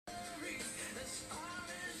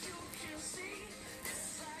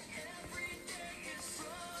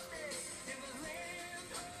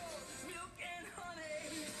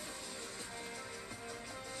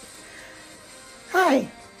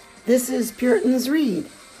This is Puritans Read,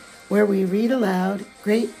 where we read aloud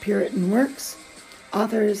great Puritan works,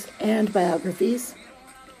 authors, and biographies.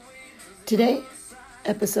 Today,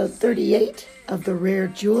 episode 38 of The Rare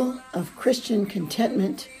Jewel of Christian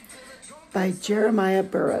Contentment by Jeremiah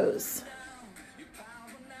Burroughs.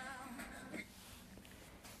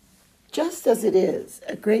 Just as it is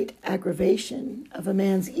a great aggravation of a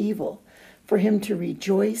man's evil for him to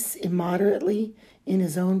rejoice immoderately in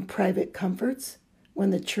his own private comforts when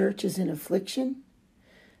the church is in affliction,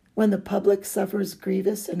 when the public suffers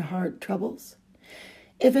grievous and hard troubles,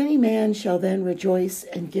 if any man shall then rejoice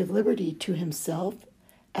and give liberty to himself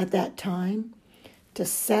at that time to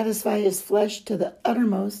satisfy his flesh to the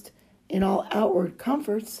uttermost in all outward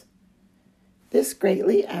comforts, this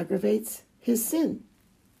greatly aggravates his sin.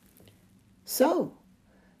 So,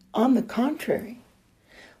 on the contrary,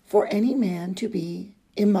 for any man to be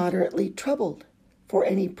immoderately troubled for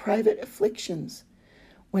any private afflictions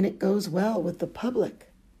when it goes well with the public,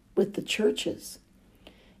 with the churches,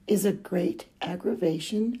 is a great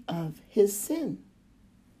aggravation of his sin.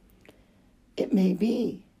 It may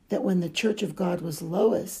be that when the church of God was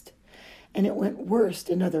lowest and it went worst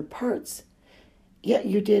in other parts, yet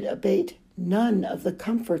you did abate none of the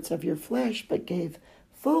comforts of your flesh, but gave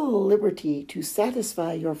full liberty to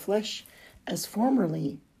satisfy your flesh as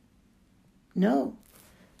formerly. Know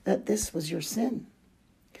that this was your sin.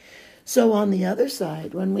 So on the other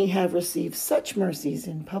side, when we have received such mercies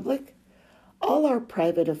in public, all our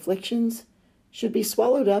private afflictions should be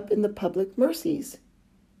swallowed up in the public mercies.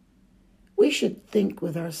 We should think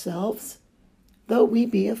with ourselves, though we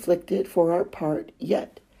be afflicted for our part,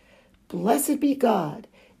 yet, blessed be God,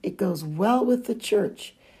 it goes well with the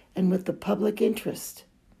church and with the public interest.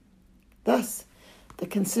 Thus, the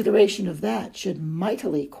consideration of that should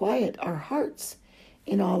mightily quiet our hearts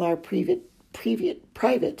in all our private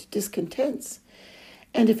discontents,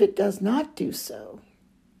 and if it does not do so,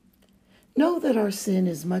 know that our sin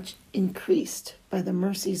is much increased by the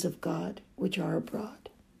mercies of God which are abroad.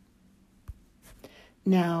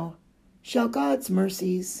 Now, shall God's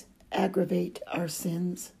mercies aggravate our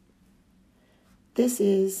sins? This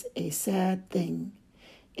is a sad thing.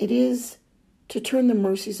 It is to turn the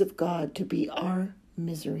mercies of God to be our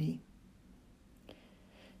misery.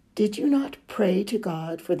 Did you not pray to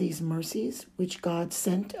God for these mercies which God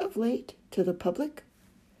sent of late to the public?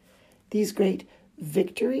 These great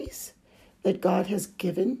victories that God has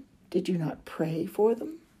given, did you not pray for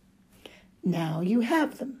them? Now you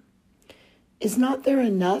have them. Is not there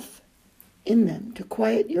enough in them to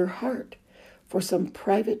quiet your heart for some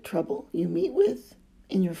private trouble you meet with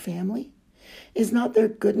in your family? Is not there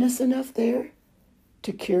goodness enough there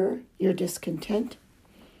to cure your discontent?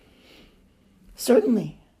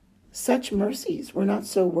 Certainly, such mercies were not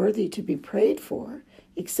so worthy to be prayed for,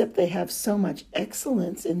 except they have so much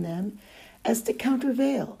excellence in them as to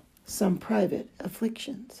countervail some private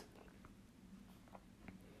afflictions.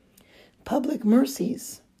 Public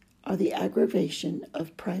mercies are the aggravation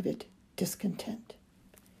of private discontent.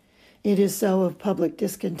 It is so of public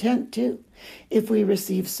discontent, too. If we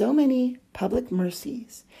receive so many public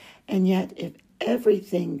mercies, and yet if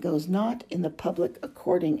everything goes not in the public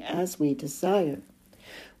according as we desire,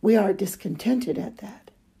 we are discontented at that.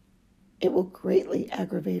 It will greatly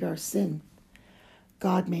aggravate our sin.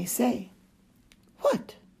 God may say,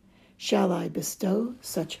 "What? Shall I bestow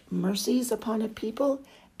such mercies upon a people,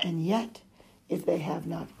 and yet, if they have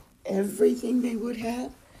not everything they would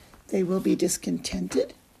have, they will be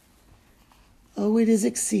discontented? Oh, it is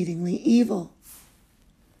exceedingly evil."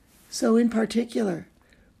 So in particular,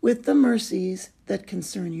 with the mercies that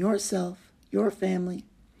concern yourself, your family,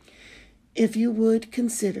 if you would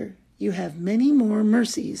consider, you have many more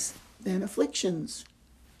mercies than afflictions.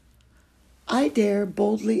 I dare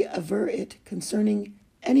boldly aver it concerning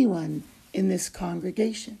anyone in this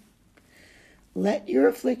congregation. Let your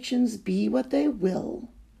afflictions be what they will,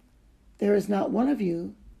 there is not one of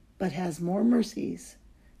you but has more mercies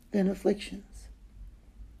than afflictions.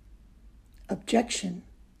 Objection.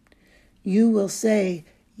 You will say,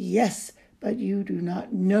 "Yes, but you do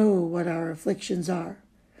not know what our afflictions are.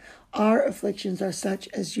 Our afflictions are such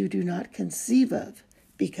as you do not conceive of,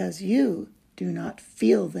 because you do not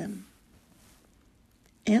feel them."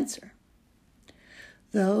 Answer.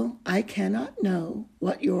 Though I cannot know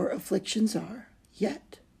what your afflictions are,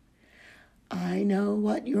 yet I know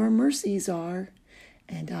what your mercies are,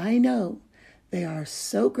 and I know they are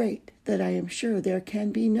so great that I am sure there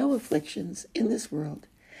can be no afflictions in this world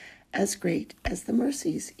as great as the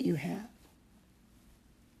mercies you have.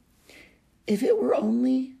 If it were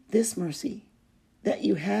only this mercy, that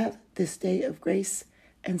you have this day of grace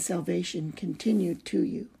and salvation continued to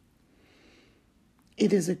you,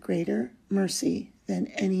 It is a greater mercy than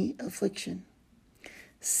any affliction.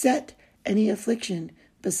 Set any affliction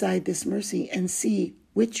beside this mercy and see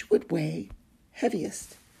which would weigh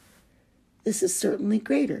heaviest. This is certainly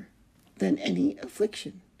greater than any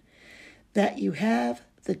affliction. That you have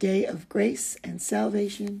the day of grace and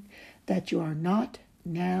salvation, that you are not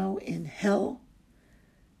now in hell.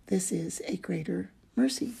 This is a greater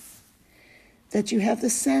mercy. That you have the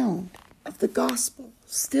sound of the gospel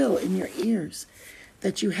still in your ears,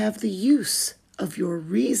 that you have the use of your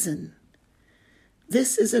reason.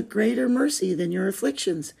 This is a greater mercy than your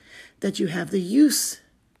afflictions, that you have the use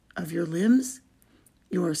of your limbs,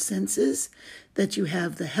 your senses, that you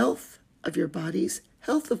have the health of your bodies.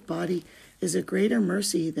 Health of body is a greater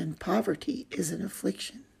mercy than poverty is an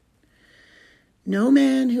affliction. No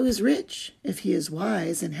man who is rich, if he is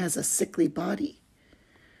wise and has a sickly body,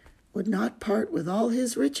 would not part with all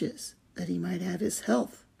his riches that he might have his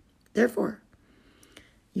health. Therefore,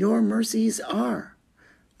 your mercies are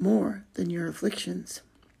more than your afflictions.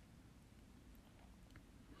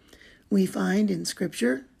 We find in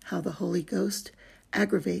Scripture how the Holy Ghost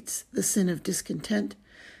aggravates the sin of discontent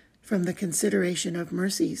from the consideration of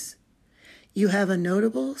mercies. You have a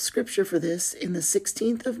notable scripture for this in the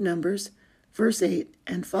 16th of Numbers, verse 8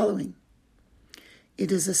 and following. It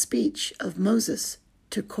is a speech of Moses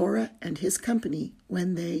to Korah and his company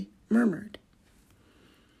when they murmured.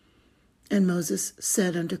 And Moses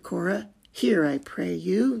said unto Korah, Hear, I pray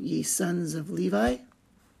you, ye sons of Levi.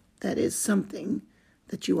 That is something,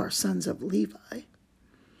 that you are sons of Levi.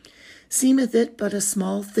 Seemeth it but a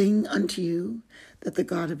small thing unto you, that the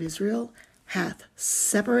God of Israel hath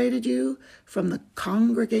separated you from the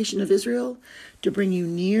congregation of Israel, to bring you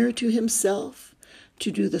near to himself, to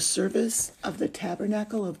do the service of the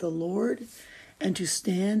tabernacle of the Lord, and to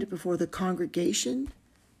stand before the congregation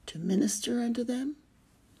to minister unto them?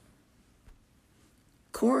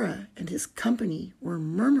 Korah and his company were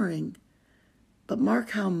murmuring, but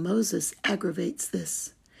mark how Moses aggravates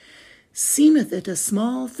this. Seemeth it a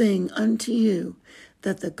small thing unto you,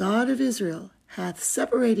 that the God of Israel hath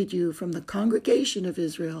separated you from the congregation of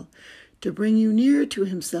Israel, to bring you near to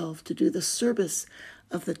himself, to do the service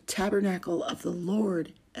of the tabernacle of the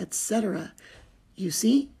Lord, etc. You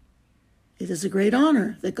see, it is a great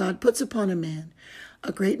honor that God puts upon a man,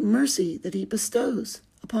 a great mercy that he bestows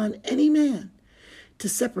upon any man, to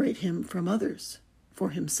separate him from others for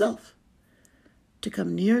himself, to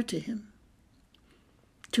come near to him,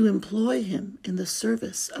 to employ him in the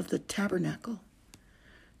service of the tabernacle,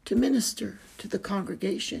 to minister to the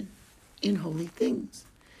congregation in holy things.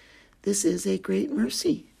 This is a great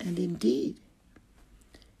mercy, and indeed,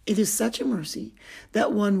 it is such a mercy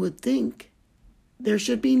that one would think there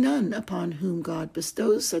should be none upon whom God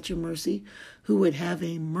bestows such a mercy who would have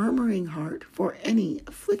a murmuring heart for any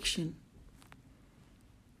affliction.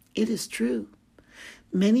 It is true.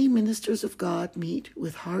 Many ministers of God meet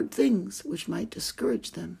with hard things which might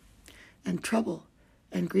discourage them and trouble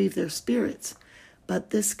and grieve their spirits, but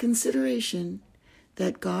this consideration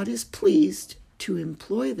that God is pleased to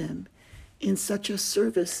employ them in such a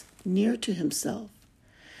service near to himself,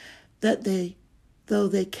 that they, though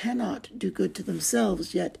they cannot do good to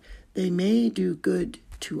themselves, yet they may do good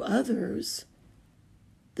to others,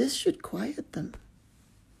 this should quiet them.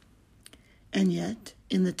 And yet,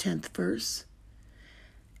 in the 10th verse,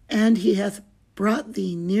 and he hath brought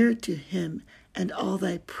thee near to him, and all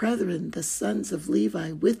thy brethren, the sons of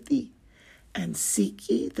Levi, with thee, and seek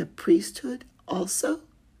ye the priesthood also?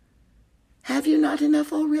 Have you not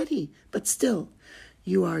enough already? But still,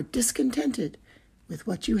 you are discontented with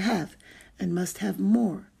what you have, and must have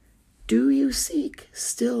more. Do you seek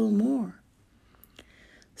still more?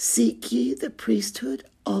 Seek ye the priesthood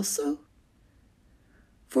also?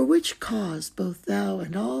 For which cause both thou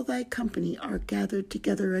and all thy company are gathered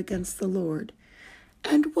together against the Lord.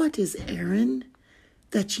 And what is Aaron,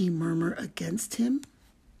 that ye murmur against him?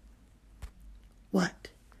 What?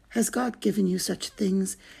 Has God given you such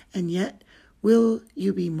things, and yet will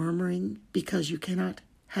you be murmuring because you cannot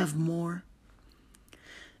have more?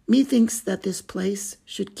 Methinks that this place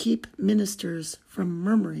should keep ministers from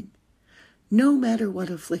murmuring, no matter what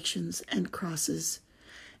afflictions and crosses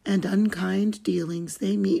and unkind dealings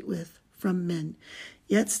they meet with from men,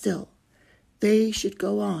 yet still they should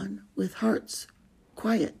go on with hearts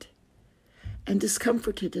quiet and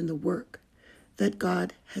discomforted in the work that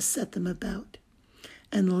God has set them about,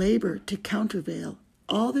 and labor to countervail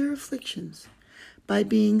all their afflictions by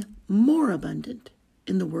being more abundant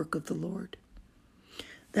in the work of the Lord.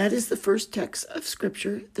 That is the first text of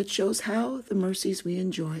Scripture that shows how the mercies we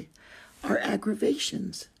enjoy are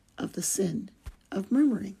aggravations of the sin of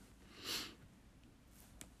murmuring.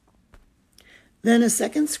 Then a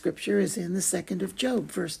second scripture is in the 2nd of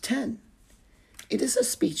Job, verse 10. It is a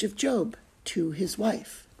speech of Job to his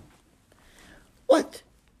wife. "What?"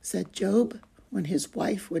 said Job, when his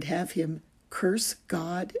wife would have him curse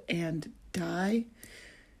God and die,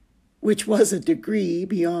 which was a degree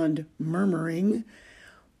beyond murmuring.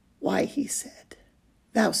 "Why," he said,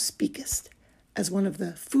 "thou speakest as one of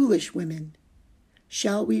the foolish women.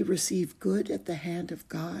 Shall we receive good at the hand of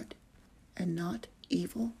God and not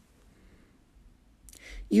evil?"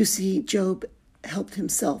 You see, Job helped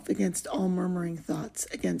himself against all murmuring thoughts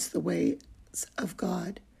against the ways of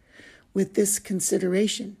God with this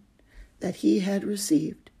consideration, that he had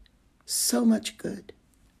received so much good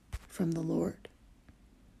from the Lord.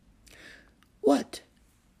 "What,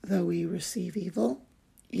 though we receive evil,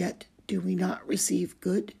 yet do we not receive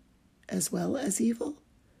good as well as evil?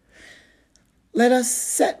 Let us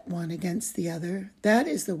set one against the other. That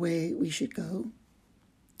is the way we should go."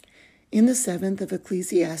 In the 7th of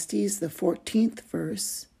Ecclesiastes, the 14th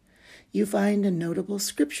verse, you find a notable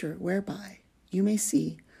scripture whereby you may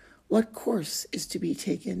see what course is to be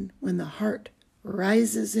taken when the heart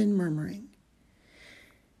rises in murmuring.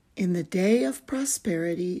 "In the day of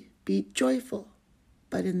prosperity, be joyful,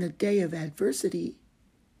 but in the day of adversity,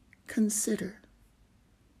 consider."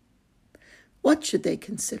 What should they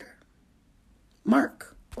consider?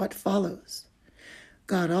 Mark what follows.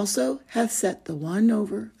 "God also hath set the one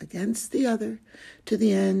over against the other, to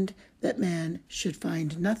the end that man should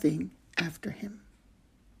find nothing after him."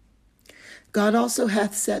 God also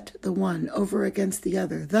hath set the one over against the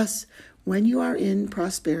other. Thus, when you are in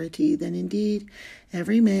prosperity, then indeed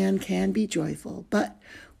every man can be joyful. But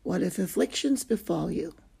what if afflictions befall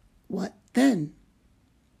you? What then?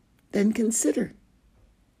 Then consider.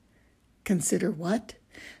 Consider what?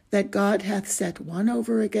 That God hath set one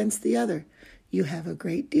over against the other. You have a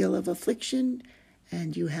great deal of affliction,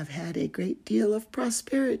 and you have had a great deal of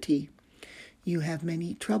prosperity. You have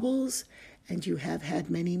many troubles, and you have had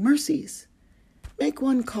many mercies. Make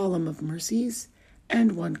one column of mercies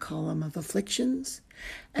and one column of afflictions,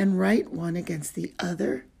 and write one against the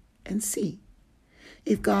other, and see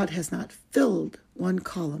if God has not filled one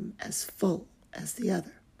column as full as the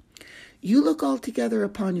other. You look altogether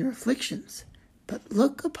upon your afflictions, but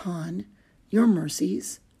look upon your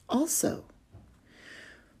mercies also.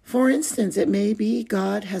 For instance, it may be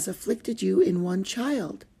God has afflicted you in one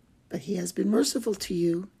child, but he has been merciful to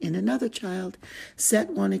you in another child.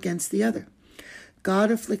 Set one against the other.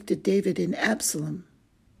 God afflicted David in Absalom,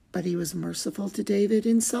 but he was merciful to David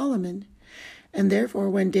in Solomon. And therefore,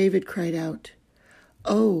 when David cried out,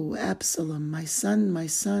 "O Absalom, my son, my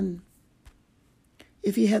son,"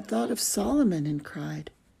 if he had thought of Solomon and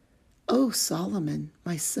cried, "O Solomon,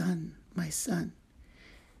 my son, my son,"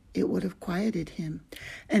 it would have quieted him.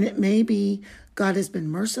 And it may be God has been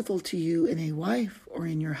merciful to you in a wife or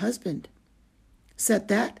in your husband. Set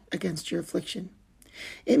that against your affliction.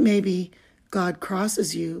 It may be God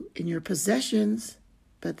crosses you in your possessions,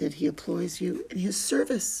 but that he employs you in his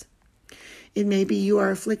service. It may be you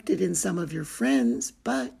are afflicted in some of your friends,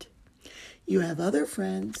 but you have other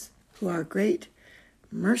friends who are great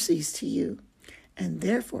mercies to you, and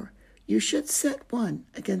therefore you should set one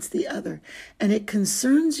against the other, and it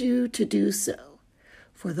concerns you to do so,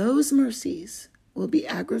 for those mercies will be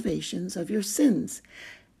aggravations of your sins,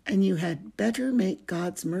 and you had better make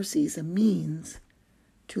God's mercies a means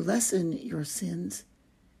to lessen your sins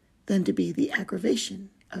than to be the aggravation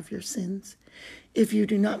of your sins. If you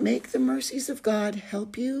do not make the mercies of God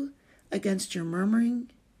help you against your murmuring,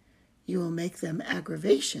 you will make them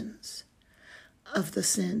aggravations of the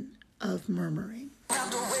sin of murmuring.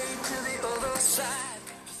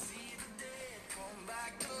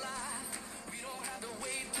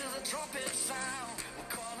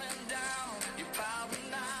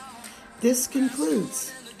 This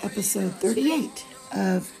concludes episode 38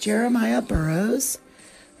 of Jeremiah Burroughs,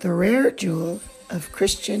 The Rare Jewel of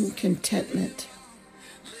Christian Contentment.